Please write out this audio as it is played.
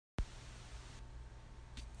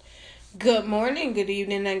Good morning, good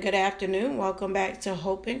evening, and good afternoon. Welcome back to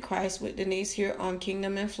Hope in Christ with Denise here on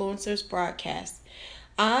Kingdom Influencers broadcast.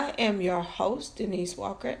 I am your host, Denise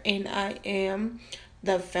Walker, and I am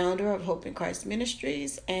the founder of Hope in Christ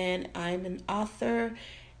Ministries, and I'm an author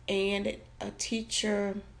and a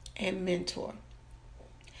teacher and mentor.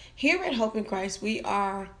 Here at Hope in Christ, we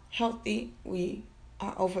are healthy, we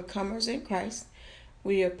are overcomers in Christ,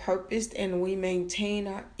 we are purposed, and we maintain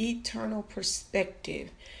our eternal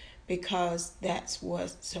perspective because that's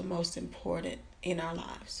what's the most important in our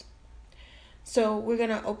lives. So we're going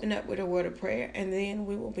to open up with a word of prayer, and then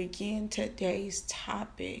we will begin today's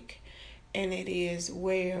topic, and it is,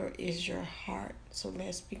 where is your heart? So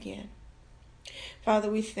let's begin. Father,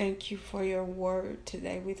 we thank you for your word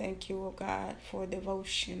today. We thank you, oh God, for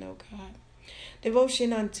devotion, oh God.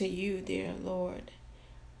 Devotion unto you, dear Lord.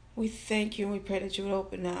 We thank you and we pray that you would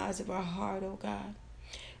open the eyes of our heart, oh God.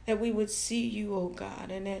 That we would see you, oh God,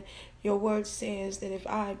 and that your word says that if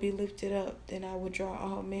I be lifted up, then I will draw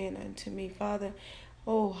all men unto me. Father,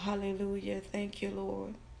 oh, hallelujah. Thank you,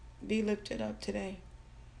 Lord. Be lifted up today.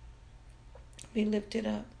 Be lifted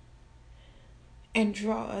up and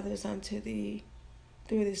draw others unto thee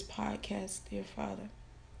through this podcast, dear Father.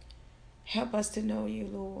 Help us to know you,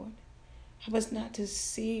 Lord. Help us not to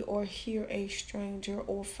see or hear a stranger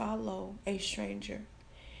or follow a stranger.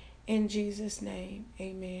 In Jesus' name,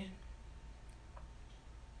 amen.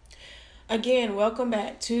 Again, welcome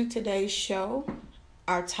back to today's show.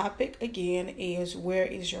 Our topic again is, where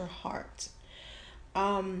is your heart?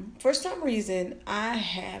 For some reason, I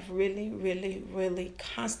have really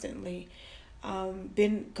constantly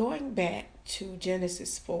been going back to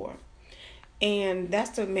Genesis 4. And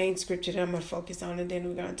that's the main scripture that I'm going to focus on. And then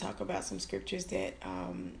we're going to talk about some scriptures that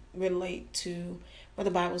relate to what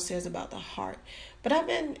the Bible says about the heart. But I've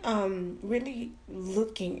been really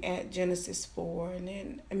looking at Genesis 4. And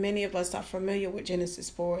then many of us are familiar with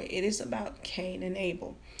Genesis 4. It is about Cain and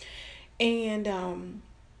Abel. And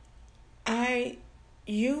I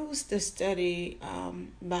used the study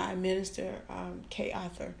by Minister Kay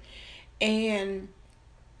Arthur. And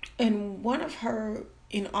one of her,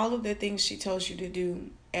 in all of the things she tells you to do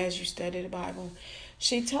as you study the Bible,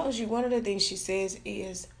 she tells you, one of the things she says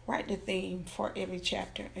is write the theme for every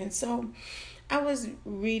chapter. And so I was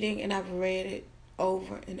reading and I've read it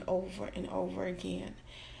over and over again.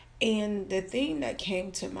 And the theme that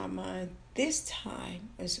came to my mind this time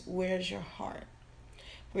is, where's your heart?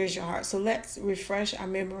 Where's your heart? So let's refresh our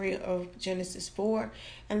memory of Genesis 4,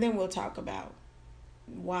 and then we'll talk about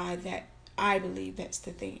why that I believe that's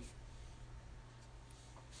the theme.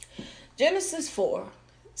 Genesis 4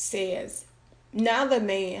 says, now the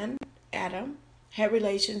man, Adam, had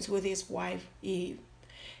relations with his wife, Eve,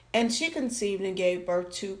 and she conceived and gave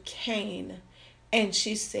birth to Cain. And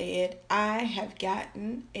she said, I have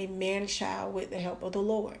gotten a man-child with the help of the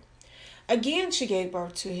Lord. Again, she gave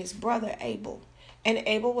birth to his brother Abel. And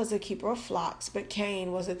Abel was a keeper of flocks, but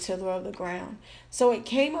Cain was a tiller of the ground. So it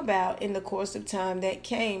came about in the course of time that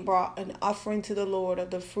Cain brought an offering to the Lord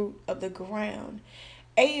of the fruit of the ground.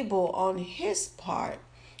 Abel, on his part,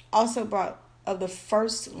 also brought of the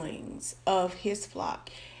firstlings of his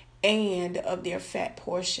flock and of their fat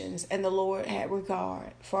portions. And the Lord had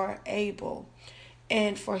regard for Abel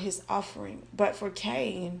and for his offering, but for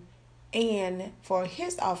Cain and for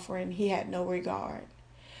his offering he had no regard.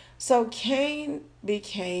 So Cain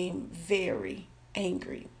became very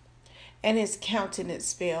angry, and his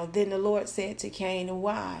countenance fell. Then the Lord said to Cain,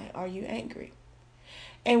 why are you angry?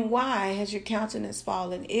 And why has your countenance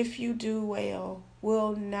fallen? If you do well,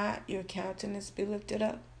 will not your countenance be lifted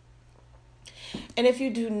up? And if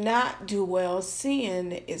you do not do well,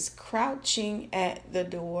 sin is crouching at the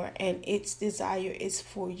door, and its desire is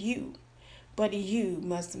for you, but you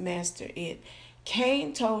must master it.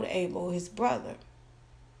 Cain told Abel, his brother.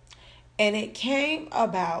 And it came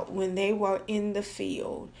about when they were in the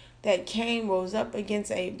field that Cain rose up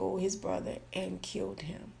against Abel, his brother, and killed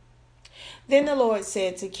him. Then the Lord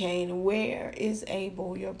said to Cain, where is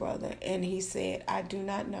Abel, your brother? And he said, I do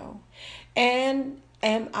not know. And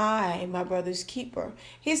am I my brother's keeper?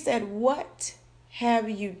 He said, what have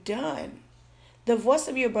you done? The voice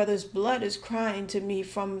of your brother's blood is crying to me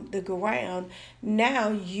from the ground. Now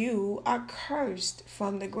you are cursed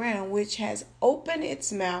from the ground, which has opened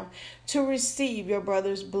its mouth to receive your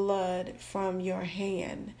brother's blood from your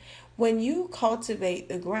hand. When you cultivate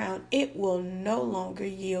the ground, it will no longer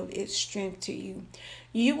yield its strength to you.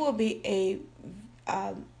 You will be a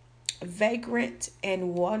vagrant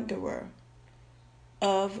and wanderer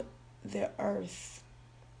of the earth.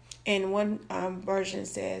 And one version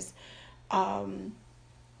says,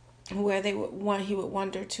 where he would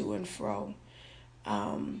wander to and fro.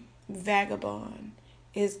 Vagabond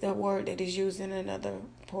is the word that is used in another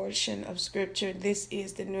portion of scripture. This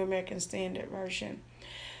is the New American Standard Version.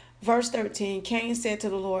 Verse 13, Cain said to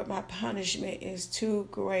the Lord, my punishment is too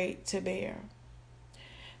great to bear.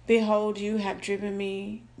 Behold, you have driven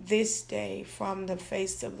me this day from the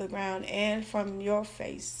face of the ground, and from your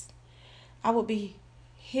face I will be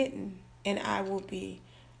hidden, and I will be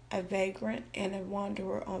a vagrant and a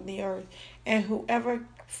wanderer on the earth, and whoever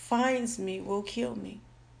finds me will kill me.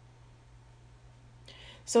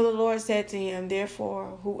 So the Lord said to him,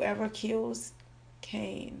 therefore, whoever kills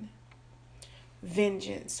Cain,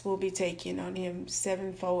 vengeance will be taken on him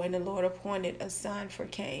sevenfold. And the Lord appointed a sign for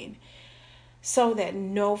Cain, so that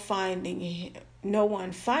no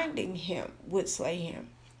one finding him would slay him.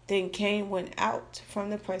 Then Cain went out from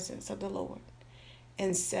the presence of the Lord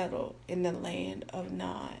and settled in the land of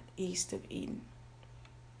Nod, east of Eden.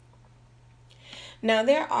 Now,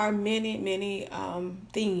 there are many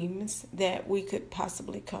themes that we could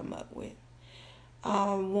possibly come up with.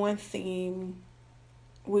 One theme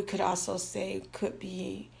we could also say could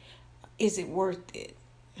be, is it worth it?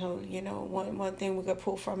 So, one thing we could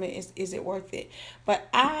pull from it is it worth it? But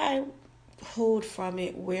I pulled from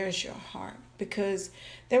it, where's your heart? Because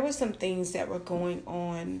there were some things that were going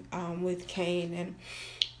on with Cain,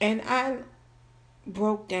 and I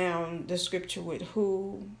broke down the scripture with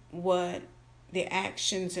who, what, the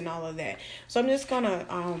actions, and all of that. So I'm just gonna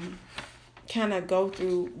kind of go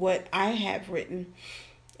through what I have written,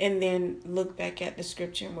 and then look back at the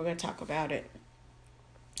scripture, and we're gonna talk about it.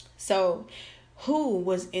 So, who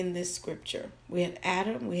was in this scripture? We had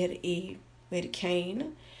Adam, we had Eve, we had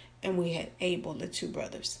Cain, and we had Abel, the two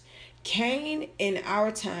brothers. Cain in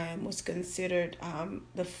our time was considered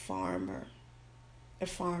the farmer.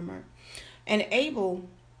 And Abel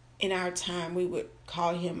in our time, we would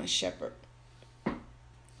call him a shepherd,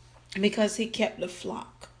 because he kept the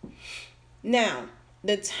flock. Now,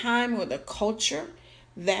 the time or the culture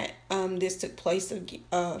that this took place,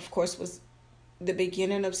 of course, was the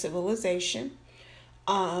beginning of civilization.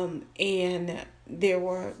 And there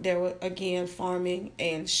were again farming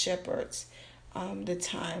and shepherds. The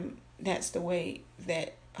time, that's the way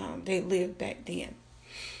that they lived back then.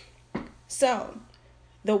 So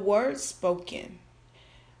the word spoken,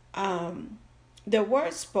 and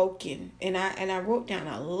I wrote down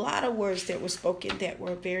a lot of words that were spoken that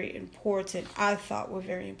were very important. I thought were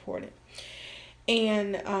very important.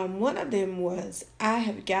 And one of them was, I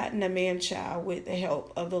have gotten a man-child with the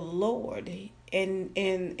help of the Lord. And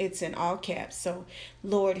it's in all caps. So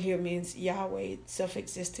Lord here means Yahweh,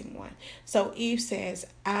 self-existing one. So Eve says,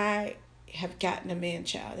 I have gotten a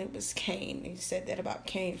man-child. It was Cain. He said that about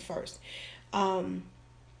Cain first.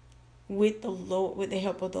 With the Lord, with the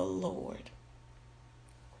help of the Lord.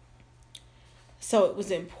 So it was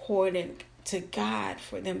important to God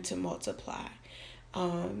for them to multiply.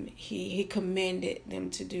 He commanded them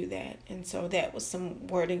to do that. And so that was some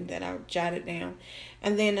wording that I jotted down.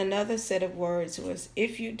 And then another set of words was,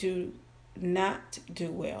 if you do not do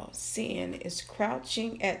well, sin is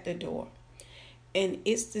crouching at the door, and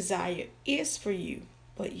its desire is for you,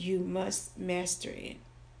 but you must master it.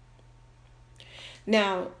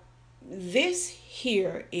 Now, this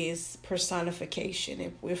here is personification.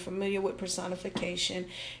 If we're familiar with personification,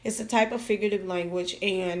 it's a type of figurative language,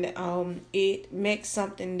 and it makes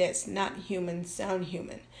something that's not human sound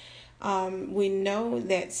human. We know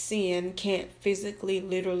that sin can't physically,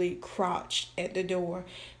 literally crouch at the door.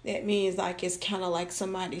 That means like it's kind of like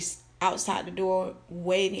somebody's outside the door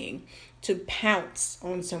waiting to pounce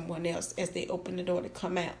on someone else as they open the door to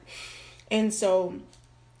come out. And so,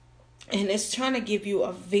 and it's trying to give you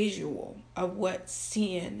a visual of what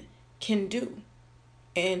sin can do.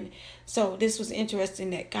 And so this was interesting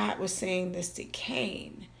that God was saying this to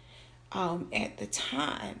Cain at the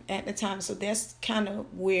time. So that's kind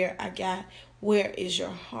of where I got, where is your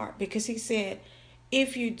heart? Because he said,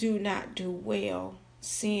 if you do not do well,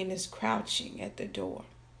 sin is crouching at the door.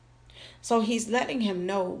 So he's letting him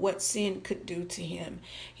know what sin could do to him.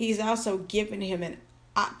 He's also giving him an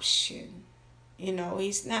option.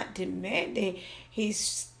 He's not demanding.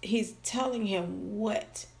 He's telling him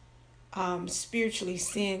what spiritually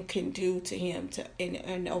sin can do to him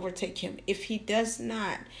and overtake him if he does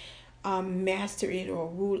not master it or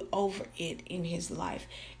rule over it in his life.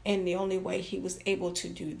 And the only way he was able to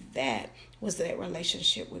do that was that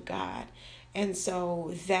relationship with God. And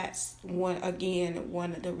so that's one of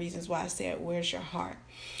the reasons why I said, where's your heart?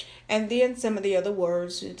 And then some of the other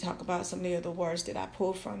words, to talk about some of the other words that I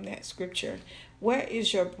pulled from that scripture. Where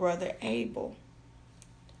is your brother Abel?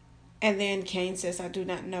 And then Cain says, I do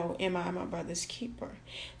not know, am I my brother's keeper?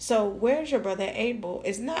 So where's your brother Abel?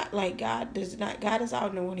 It's not like God is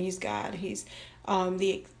all knowing. He's God. He's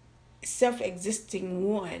the self-existing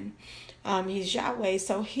one. He's Yahweh.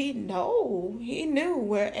 So he knew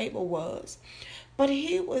where Abel was. But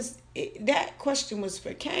that question was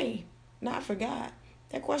for Cain, not for God.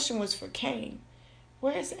 That question was for Cain.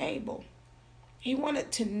 Where's Abel? He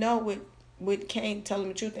wanted to know what Cain told him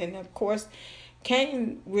the truth. And of course,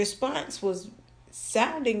 Cain's response was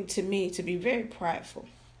sounding to me to be very prideful.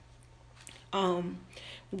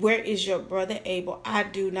 Where is your brother Abel? I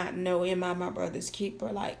do not know. Am I my brother's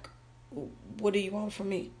keeper? Like, what do you want from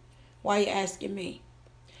me? Why are you asking me?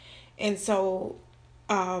 And so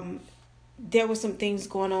there were some things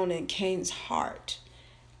going on in Cain's heart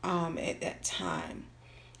at that time.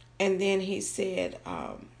 And then he said,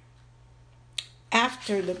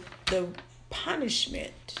 after the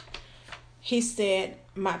punishment, he said,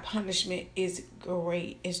 my punishment is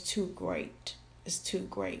great. It's too great. It's too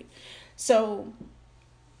great. So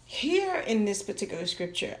here in this particular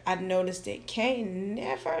scripture, I noticed that Cain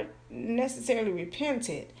never necessarily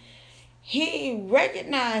repented. He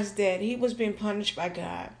recognized that he was being punished by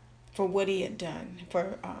God for what he had done,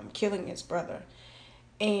 for killing his brother.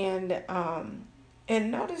 And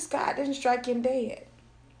notice God didn't strike him dead.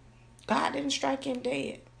 God didn't strike him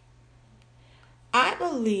dead. I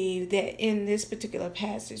believe that in this particular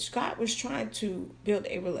passage, God was trying to build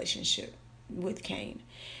a relationship with Cain.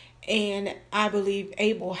 And I believe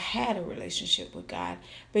Abel had a relationship with God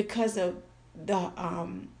because of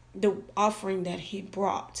the offering that he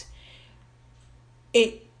brought.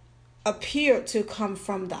 It appeared to come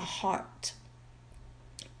from the heart.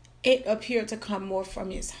 It appeared to come more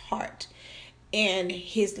from his heart and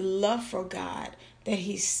his love for God that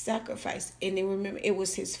he sacrificed. And then remember, it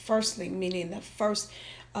was his firstling, meaning the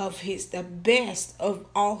best of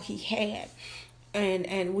all he had.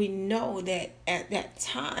 And we know that at that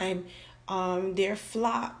time, their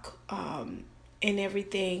flock and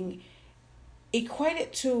everything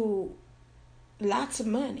equated to lots of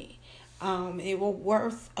money. It was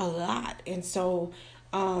worth a lot. And so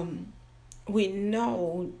we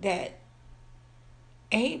know that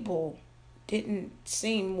Abel didn't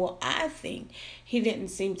seem, I think he didn't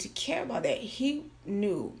seem to care about that. He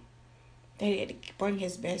knew that he had to bring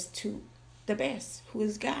his best to the best, who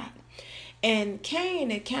is God. And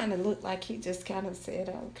Cain, it kind of looked like he just kind of said,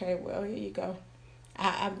 okay, well, here you go.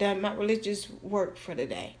 I've done my religious work for the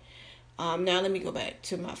day. Now let me go back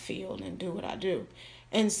to my field and do what I do.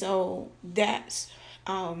 And so that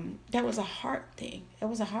was a heart thing. That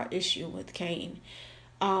was a heart issue with Cain.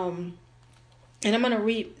 And I'm going to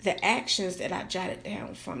read the actions that I jotted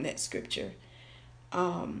down from that scripture.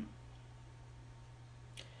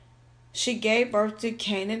 She gave birth to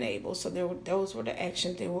Cain and Abel. So those were the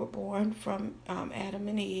actions. They were born from Adam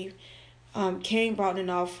and Eve. Cain brought an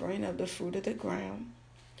offering of the fruit of the ground.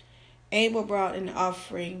 Abel brought an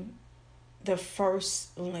offering, the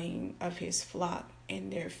firstling of his flock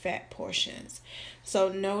and their fat portions. So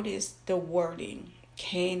notice the wording.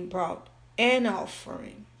 Cain brought an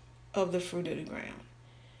offering of the fruit of the ground.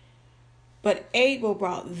 But Abel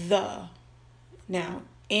brought the. Now,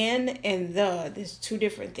 in and there's two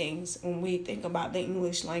different things when we think about the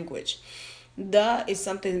English language. The is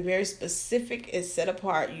something very specific. It's set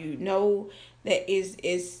apart. You know that is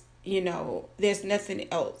there's nothing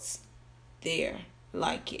else there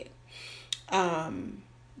like it.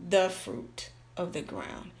 The fruit of the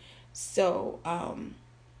ground. So,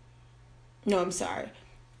 no, I'm sorry.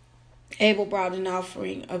 Abel brought an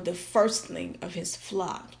offering of the firstling of his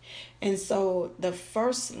flock. And so the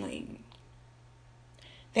firstling,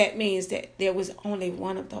 that means that there was only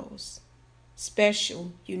one of those.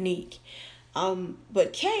 Special, unique.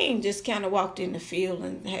 But Cain just kind of walked in the field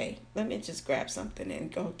and, hey, let me just grab something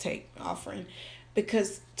and go take offering.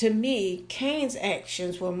 Because to me, Cain's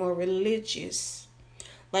actions were more religious.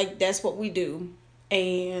 Like, that's what we do.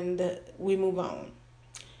 And we move on.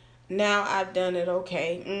 Now I've done it,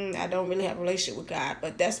 okay. I don't really have a relationship with God,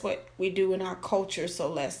 but that's what we do in our culture. So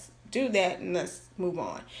let's do that and let's move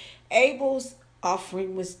on. Abel's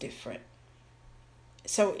offering was different.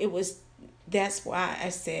 So that's why I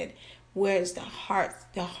said, where's the heart?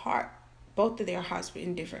 The heart, both of their hearts were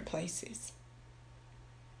in different places.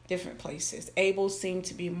 Different places. Abel seemed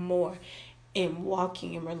to be more in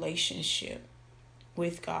walking in relationship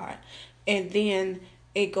with God. And then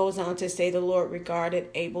it goes on to say the Lord regarded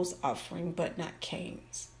Abel's offering, but not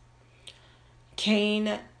Cain's.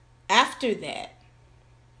 Cain, after that,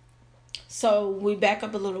 so we back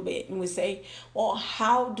up a little bit and we say, well,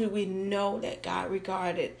 how do we know that God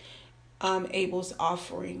regarded Abel's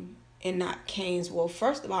offering and not Cain's. Well,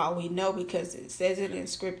 first of all, we know because it says it in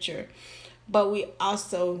scripture, but we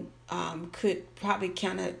also could probably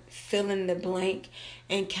kind of fill in the blank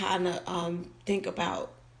and kind of think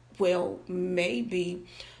about, well, maybe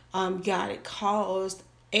God had caused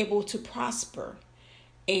Abel to prosper,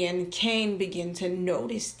 and Cain began to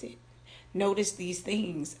notice these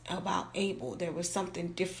things about Abel. There was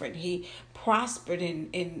something different. He prospered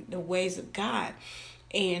in the ways of God,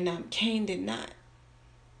 and Cain did not.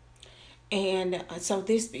 And so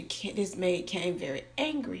this made Cain very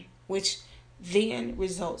angry, which then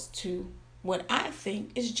results to what I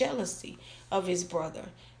think is jealousy of his brother.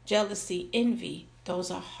 Jealousy, envy,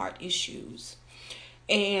 those are heart issues.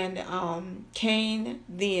 And Cain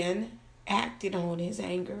then acted on his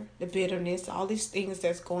anger, the bitterness, all these things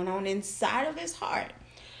that's going on inside of his heart.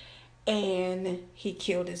 And he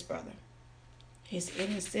killed his brother. He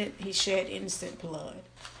shed innocent blood.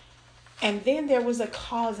 And then there was a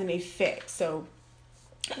cause and effect. So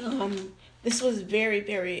this was very,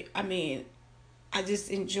 very, I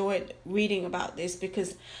just enjoyed reading about this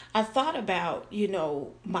because I thought about,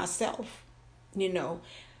 myself,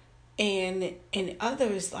 and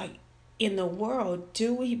others, like in the world.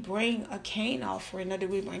 Do we bring a Cain offering or do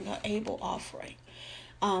we bring an Abel offering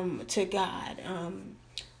to God?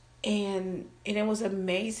 And it was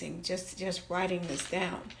amazing just writing this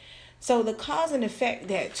down. So the cause and effect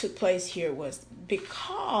that took place here was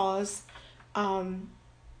because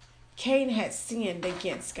Cain had sinned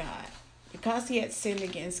against God. Because he had sinned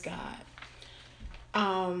against God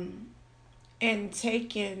and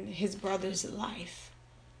taken his brother's life,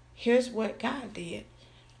 here's what God did.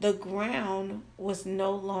 The ground was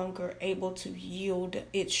no longer able to yield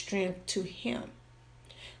its strength to him.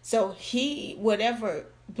 So whatever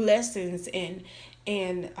blessings and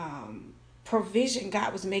provision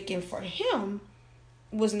God was making for him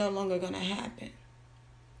was no longer going to happen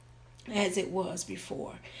as it was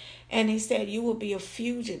before. And he said, you will be a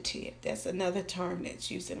fugitive. That's another term that's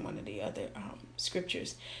used in one of the other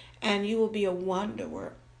scriptures. And you will be a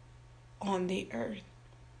wanderer on the earth.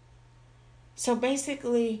 So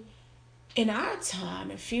basically, in our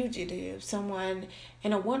time, a fugitive, someone,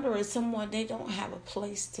 and a wanderer is someone, they don't have a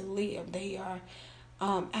place to live. They are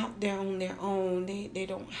out there on their own. They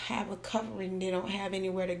don't have a covering. They don't have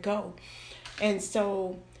anywhere to go. And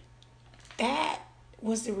so that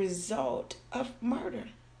was the result of murder.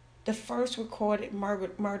 The first recorded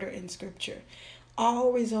murder in scripture.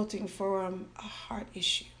 All resulting from a heart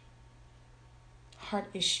issue. Heart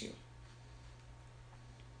issue.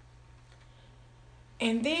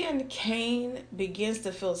 And then Cain begins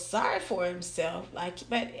to feel sorry for himself,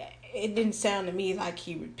 but it didn't sound to me like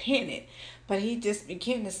he repented. But he just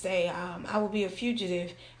began to say, I will be a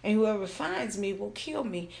fugitive, and whoever finds me will kill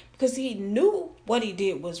me. Because he knew what he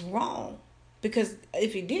did was wrong. Because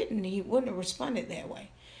if he didn't, he wouldn't have responded that way.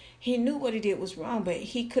 He knew what he did was wrong, but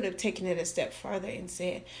he could have taken it a step further and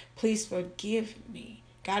said, please forgive me.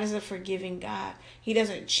 God is a forgiving God. He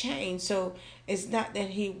doesn't change. So it's not that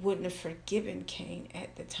he wouldn't have forgiven Cain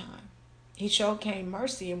at the time. He showed Cain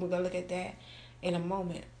mercy, and we're going to look at that in a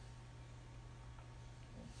moment.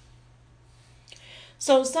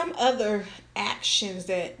 So some other actions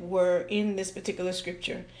that were in this particular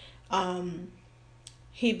scripture.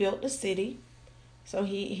 He built a city. So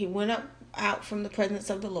he went out from the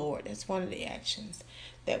presence of the Lord. That's one of the actions.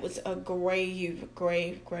 That was a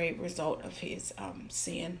grave result of his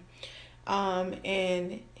sin.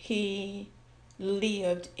 And he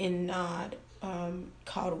lived in Nod,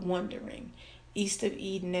 called Wandering, east of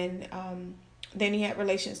Eden. And then he had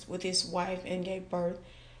relations with his wife and gave birth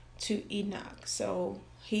to Enoch. So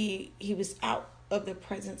he was out of the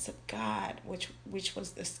presence of God, which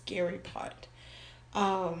was the scary part.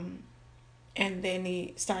 And then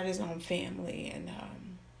he started his own family. And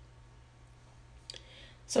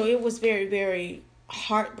so it was very, very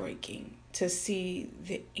heartbreaking to see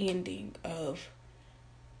the ending of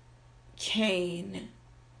Cain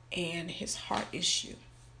and his heart issue.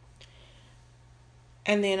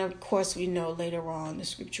 And then, of course, we know later on the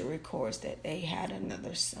scripture records that they had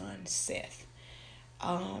another son, Seth.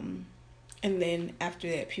 And then after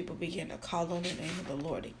that, people began to call on the name of the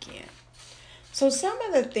Lord again. So some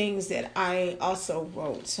of the things that I also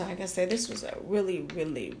wrote, so like I said, this was a really,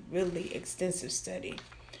 really, really extensive study.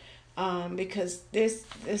 Because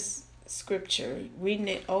this scripture, reading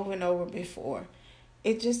it over and over before,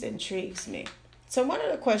 it just intrigues me. So one of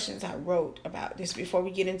the questions I wrote about this before we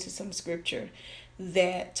get into some scripture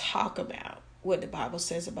that talk about what the Bible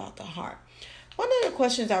says about the heart. One of the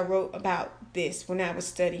questions I wrote about this when I was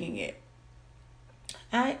studying it,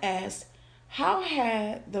 I asked, how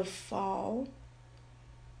had the fall,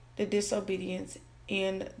 the disobedience,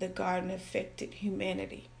 in the garden affected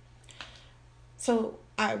humanity. So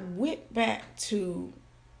I went back to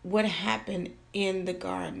what happened in the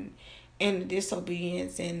garden and the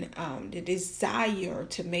disobedience and the desire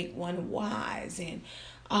to make one wise and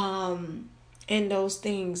those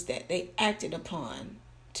things that they acted upon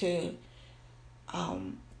to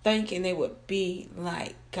thinking they would be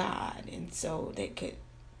like God, and so they could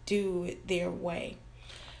do it their way.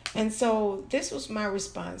 And so this was my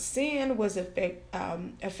response. Sin was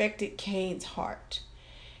affected Cain's heart.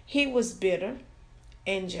 He was bitter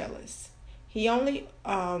and jealous. He only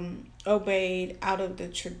obeyed out of the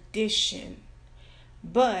tradition,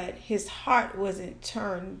 but his heart wasn't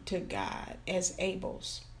turned to God as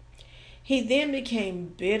Abel's. He then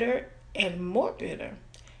became bitter and more bitter.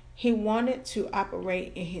 He wanted to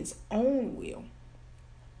operate in his own will.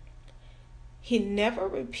 He never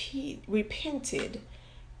repented,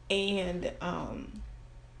 and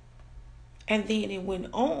then it went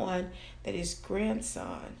on that his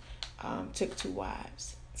grandson took two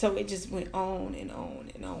wives. So it just went on and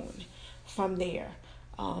on and on from there.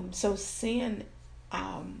 So sin,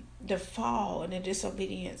 the fall and the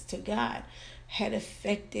disobedience to God had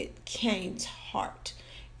affected Cain's heart.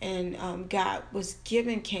 And God was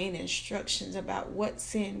giving Cain instructions about what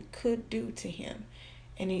sin could do to him.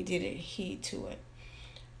 And he didn't heed to it.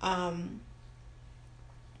 And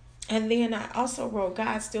then I also wrote,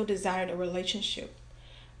 God still desired a relationship,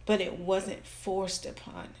 but it wasn't forced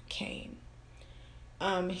upon Cain.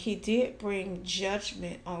 He did bring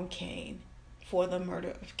judgment on Cain for the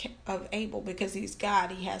murder of Abel, because he's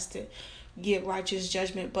God. He has to give righteous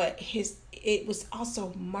judgment, but it was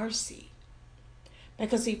also mercy,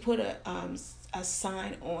 because he put a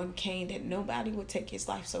sign on Cain that nobody would take his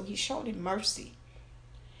life. So he showed him mercy.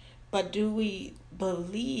 But do we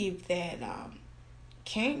believe that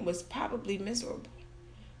Cain was probably miserable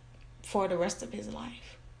for the rest of his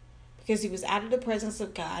life? Because he was out of the presence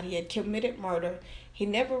of God. He had committed murder. He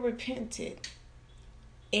never repented.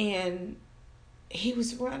 And he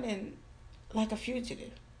was running like a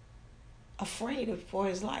fugitive, afraid for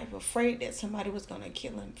his life, afraid that somebody was going to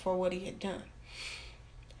kill him for what he had done.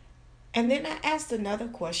 And then I asked another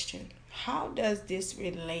question. How does this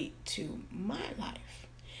relate to my life?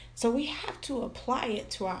 So we have to apply it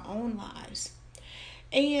to our own lives.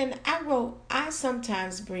 And I wrote, I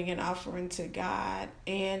sometimes bring an offering to God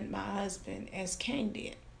and my husband as Cain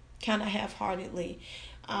did, kind of half-heartedly.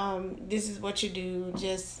 This is what you do.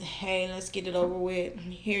 Just, hey, let's get it over with.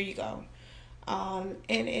 Here you go. And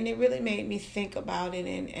it really made me think about it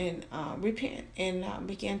and repent and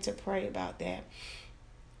begin to pray about that.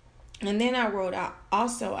 And then I wrote out,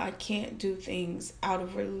 also, I can't do things out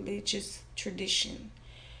of religious tradition,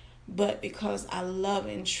 but because I love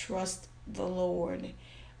and trust the Lord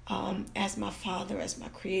as my Father, as my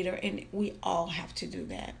Creator. And we all have to do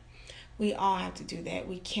that. We all have to do that.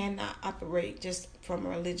 We cannot operate just from a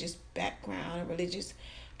religious background, a religious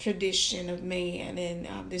tradition of man.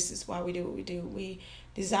 And this is why we do what we do. We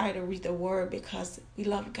desire to read the Word because we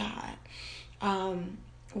love God.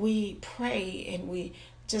 We pray and we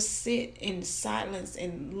just sit in silence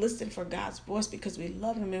and listen for God's voice because we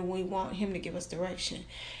love Him and we want Him to give us direction.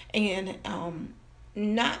 And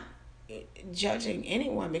not judging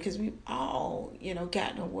anyone, because we've all,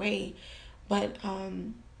 gotten away. But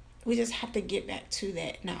we just have to get back to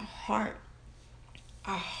that. And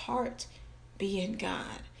our heart be in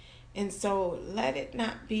God. And so let it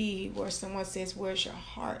not be where someone says, where's your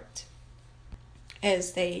heart?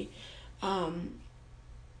 As they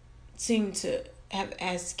seem to have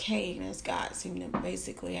asked Cain, as God seemed to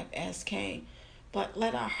basically have asked Cain. But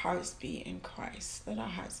let our hearts be in Christ. Let our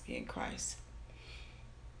hearts be in Christ.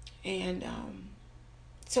 And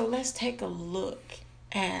so let's take a look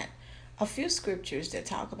at a few scriptures that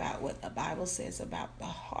talk about what the Bible says about the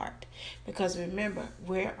heart. Because remember,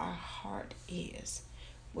 where our heart is.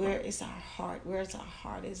 Where is our heart? Where is our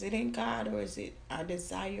heart? Is it in God, or is it our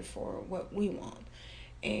desire for what we want?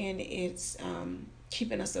 And it's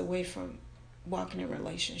keeping us away from walking in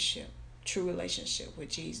true relationship with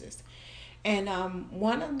Jesus. And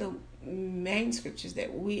one of the main scriptures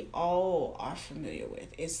that we all are familiar with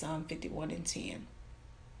is Psalm 51:10.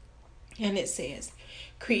 And it says,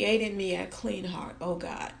 create in me a clean heart, O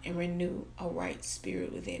God, and renew a right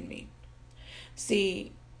spirit within me.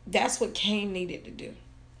 See, that's what Cain needed to do.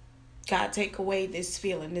 God, take away this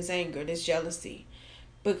feeling, this anger, this jealousy,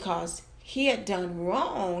 because he had done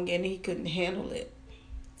wrong and he couldn't handle it.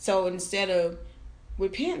 So instead of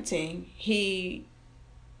repenting, he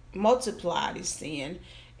multiplied his sin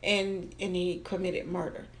and he committed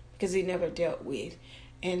murder because he never dealt with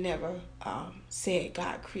and never said,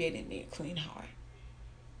 God created me a clean heart.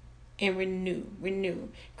 and renew.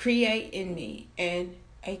 Create in me and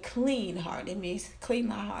a clean heart. It means clean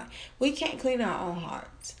my heart. We can't clean our own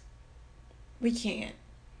hearts. We can't.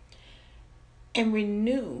 And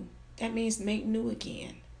renew, that means make new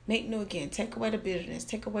again. Make new again. Take away the bitterness.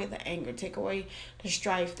 Take away the anger. Take away the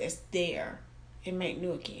strife that's there. And make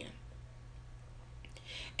new again.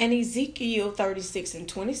 And Ezekiel 36 and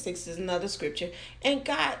 26 is another scripture. And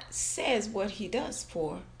God says what he does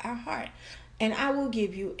for our heart. And I will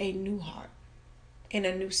give you a new heart and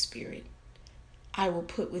a new spirit I will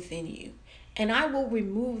put within you. And I will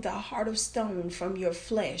remove the heart of stone from your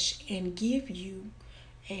flesh and give you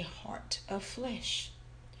a heart of flesh.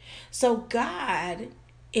 So God,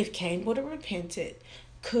 if Cain would have repented,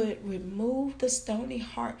 could remove the stony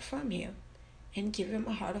heart from him and give him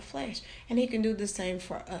a heart of flesh. And he can do the same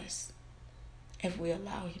for us if we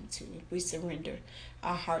allow him to, if we surrender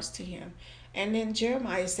our hearts to him. And then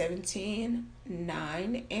Jeremiah 17,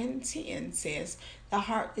 9 and 10 says, the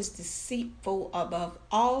heart is deceitful above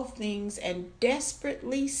all things and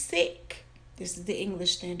desperately sick. This is the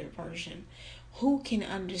English Standard Version. Who can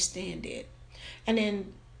understand it? And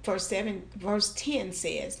then verse 10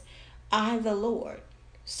 says, I, the Lord,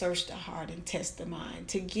 search the heart and test the mind,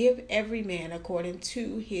 to give every man according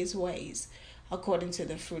to his ways, according to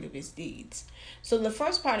the fruit of his deeds. So the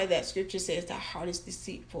first part of that scripture says the heart is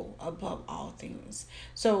deceitful above all things.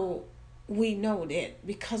 So we know that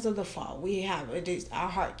because of the fall, our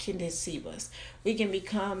heart can deceive us. We can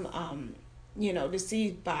become,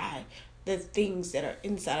 deceived by the things that are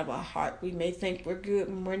inside of our heart. We may think we're good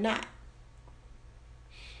when we're not.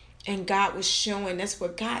 And God was showing, that's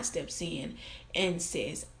where God steps in and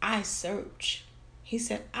says, I search. He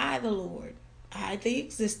said, I, the Lord, I, the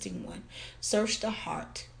existing one, search the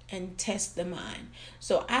heart and test the mind.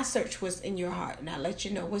 So I search what's in your heart, and I let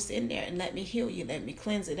you know what's in there, and let me heal you, let me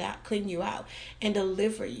cleanse it out, clean you out, and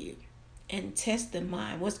deliver you, and test the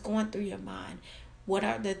mind. What's going through your mind? What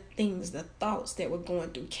are the things, the thoughts that were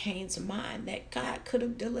going through Cain's mind that God could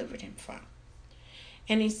have delivered him from?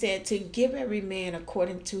 And he said to give every man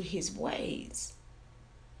according to his ways.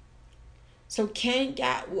 So Cain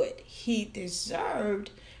got what he deserved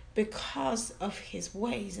because of his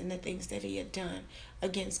ways and the things that he had done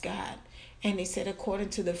against God. And he said according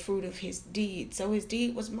to the fruit of his deed. So his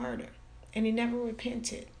deed was murder. And he never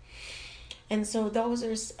repented. And so those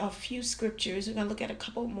are a few scriptures. We're going to look at a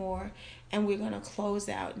couple more. And we're going to close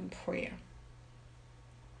out in prayer.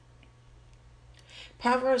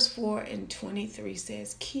 Proverbs 4 and 23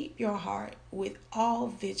 says, keep your heart with all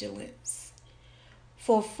vigilance,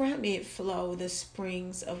 for from it flow the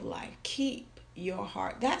springs of life. Keep your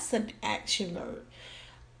heart. That's an action verb.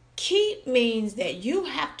 Keep means that you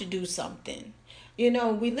have to do something. We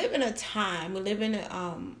live in a time, we live in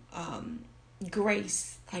a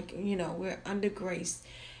grace, we're under grace.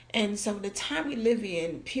 And so the time we live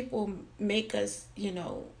in, people make us,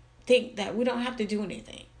 think that we don't have to do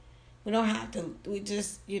anything. We don't have to, we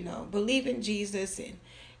just, believe in Jesus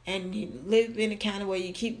and you live in a kind of way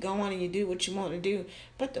you keep going and you do what you want to do.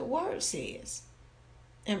 But the word says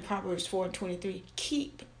in Proverbs 4:23,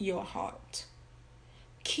 keep your heart.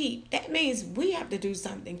 Keep. That means we have to do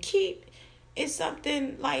something. Keep is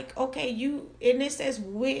something like, okay, and it says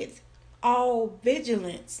with all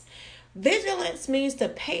vigilance. Vigilance means to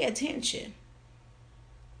pay attention.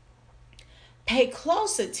 Pay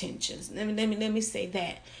close attention. Let me say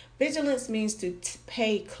that. Vigilance means to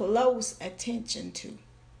pay close attention to.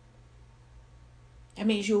 That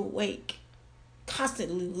means you're awake,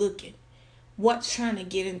 constantly looking. What's trying to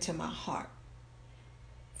get into my heart?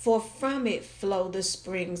 For from it flow the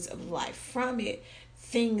springs of life. From it,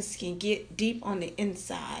 things can get deep on the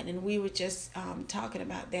inside. And we were just talking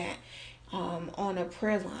about that on a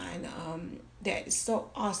prayer line that is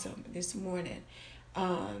so awesome this morning.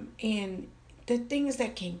 And the things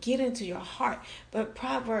that can get into your heart. But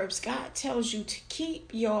Proverbs, God tells you to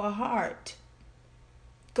keep your heart.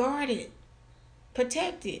 Guard it.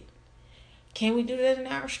 Protect it. Can we do that in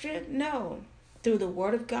our strength? No. Through the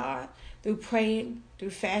word of God, through praying,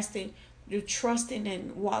 through fasting, through trusting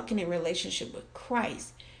and walking in relationship with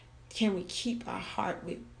Christ, can we keep our heart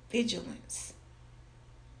with vigilance?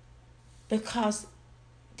 Because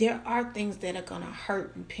there are things that are going to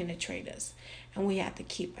hurt and penetrate us. And we have to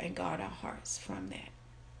keep and guard our hearts from that.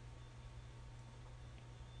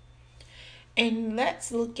 And let's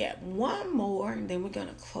look at one more, and then we're going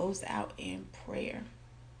to close out in prayer.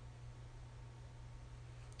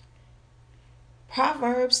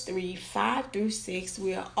 Proverbs 3, 5 through 6.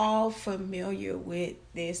 We are all familiar with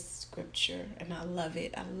this scripture, and I love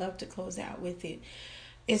it. I love to close out with it.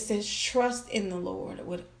 It says, trust in the Lord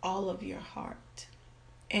with all of your heart,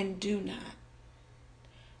 and do not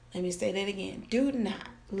Let me say that again. Do not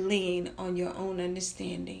lean on your own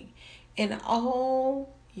understanding. In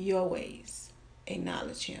all your ways,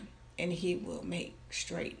 acknowledge him, and he will make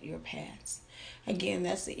straight your paths. Again,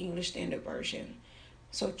 that's the English Standard Version.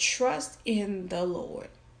 So trust in the Lord.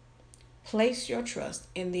 Place your trust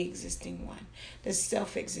in the existing one, the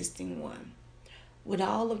self-existing one, with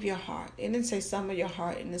all of your heart. It didn't say some of your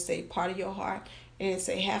heart, and it say part of your heart, and it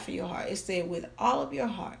say half of your heart. It said with all of your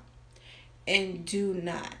heart. And do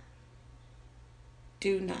not,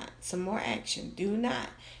 some more action, do not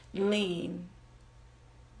lean,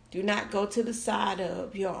 do not go to the side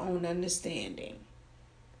of your own understanding.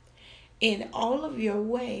 In all of your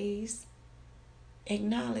ways,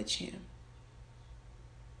 acknowledge him.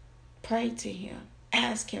 Pray to him.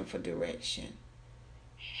 Ask him for direction.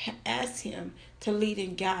 Ask him to lead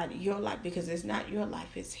and guide your life, because it's not your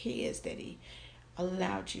life, it's his that he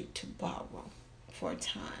allowed you to borrow for a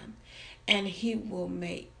time. And he will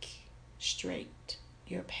make straight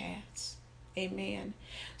your paths. Amen.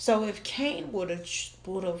 So if Cain would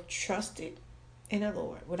have trusted in the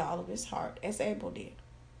Lord with all of his heart, as Abel did,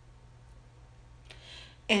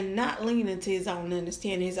 and not leaning to his own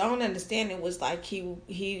understanding. His own understanding was like it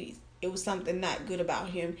was something not good about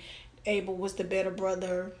him. Abel was the better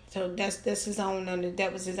brother, so that's his own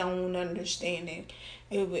that was his own understanding.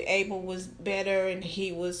 Abel was better, and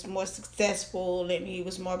he was more successful, and he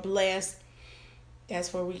was more blessed.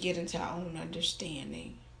 That's where we get into our own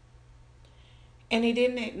understanding. And he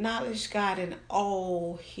didn't acknowledge God in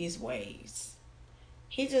all his ways.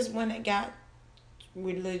 He just went and got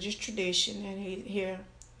religious tradition, and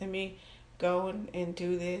let me go and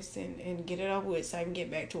do this and get it over with so I can get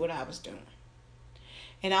back to what I was doing.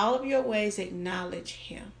 In all of your ways, acknowledge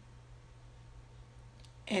him,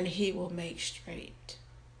 and he will make straight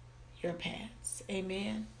your paths.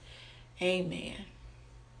 Amen. Amen.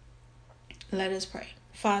 Let us pray.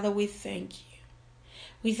 Father, we thank you.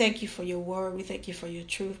 We thank you for your word. We thank you for your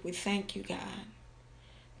truth. We thank you, God,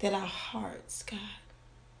 that our hearts, God,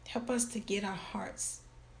 help us to get our hearts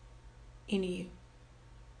in you,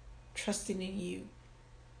 trusting in you,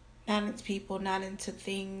 not into people, not into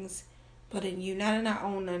things, but in you, not in our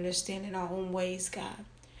own understanding, our own ways, God,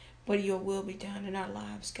 but your will be done in our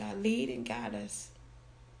lives, God. Lead and guide us,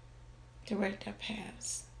 direct our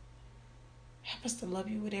paths. Help us to love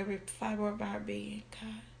you with every fiber of our being,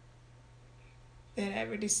 God. That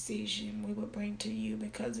every decision we will bring to you,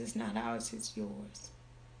 because it's not ours, it's yours.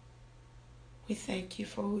 We thank you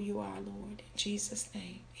for who you are, Lord. In Jesus'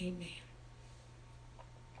 name, amen.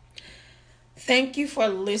 Thank you for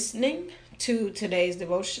listening to today's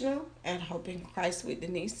devotional at Hope in Christ with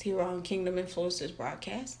Denise here on Kingdom Influencers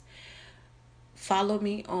broadcast. Follow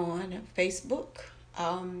me on Facebook,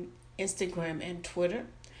 Instagram, and Twitter.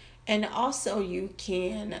 And also you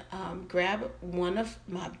can grab one of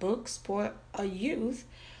my books for a youth.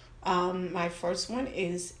 My first one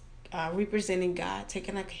is Representing God,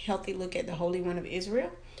 Taking a Healthy Look at the Holy One of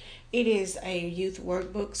Israel. It is a youth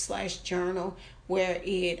workbook / journal where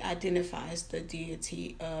it identifies the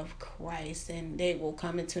deity of Christ, and they will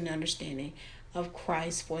come into an understanding of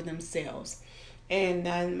Christ for themselves. And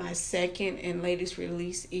then my second and latest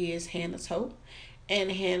release is Hannah's Hope.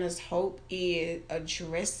 And Hannah's Hope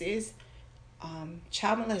addresses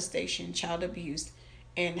child molestation, child abuse,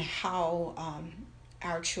 and how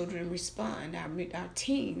our children respond, our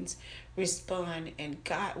teens respond, and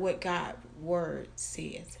what God's word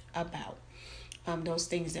says about those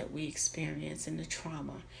things that we experience and the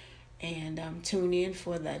trauma. And tune in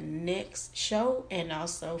for the next show, and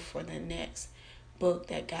also for the next book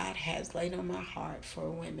that God has laid on my heart for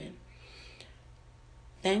women.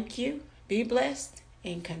 Thank you. Be blessed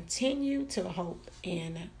and continue to hope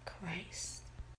in Christ.